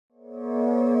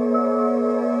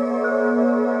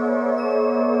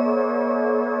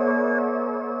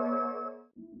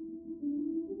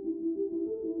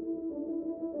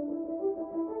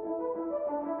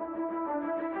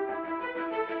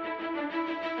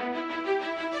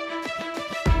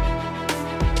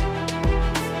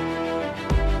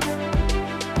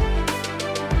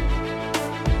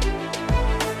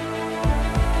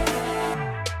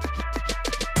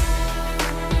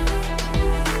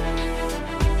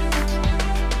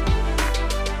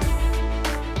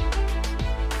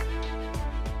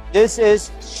This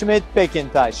is SCHMID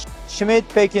PEKINTAS. SCHMID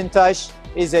PEKINTAS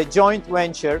is a joint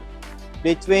venture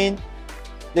between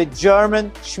the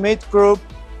German SCHMID Group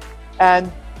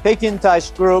and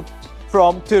PEKINTAS Group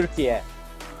from Turkey.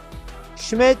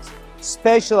 SCHMID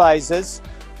specializes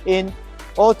in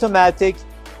automatic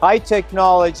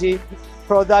high-technology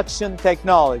production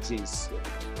technologies.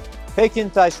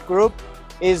 PEKINTAS Group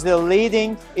is the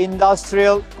leading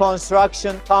industrial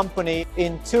construction company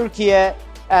in Turkey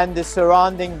and the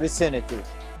surrounding vicinity.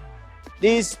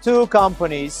 These two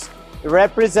companies,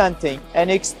 representing an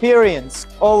experience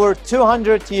over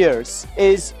 200 years,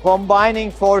 is combining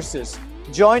forces,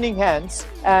 joining hands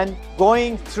and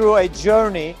going through a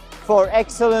journey for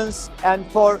excellence and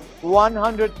for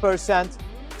 100%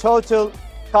 total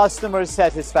customer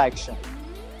satisfaction.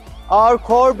 Our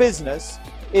core business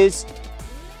is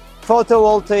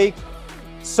photovoltaic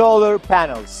solar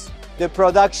panels. The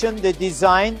production, the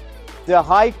design, the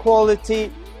high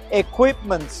quality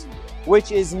equipment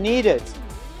which is needed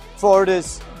for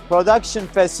this production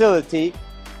facility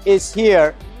is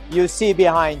here, you see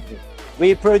behind me.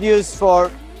 We produce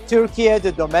for Turkey,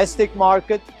 the domestic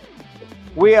market.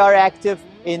 We are active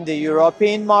in the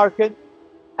European market,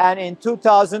 and in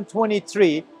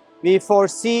 2023 we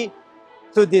foresee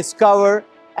to discover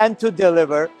and to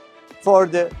deliver for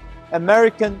the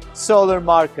American solar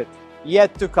market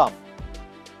yet to come.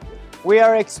 We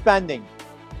are expanding.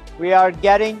 We are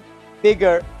getting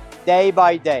bigger day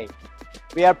by day.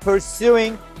 We are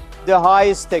pursuing the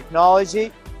highest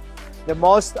technology, the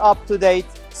most up-to-date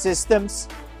systems,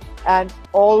 and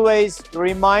always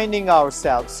reminding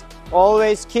ourselves,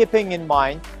 always keeping in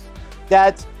mind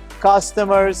that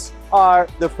customers are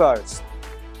the first.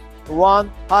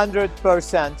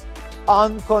 100%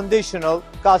 unconditional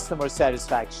customer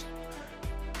satisfaction.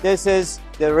 This is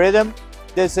the rhythm,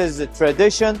 this is the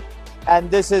tradition, and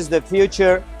this is the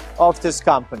future of this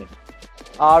company.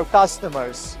 Our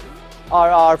customers are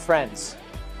our friends.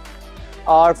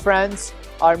 Our friends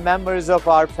are members of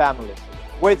our family.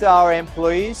 With our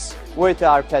employees, with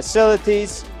our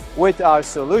facilities, with our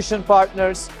solution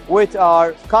partners, with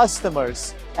our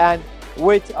customers, and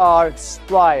with our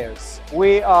suppliers.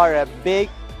 We are a big,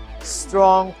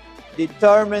 strong,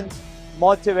 determined,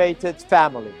 motivated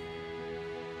family.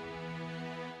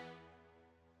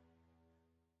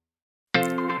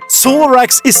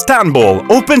 Solarex Istanbul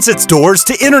opens its doors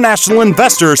to international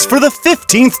investors for the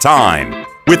 15th time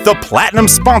with the platinum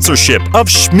sponsorship of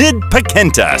SCHMID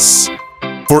PEKINTAS.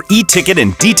 For e-ticket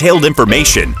and detailed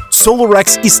information,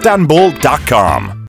 solarexIstanbul.com.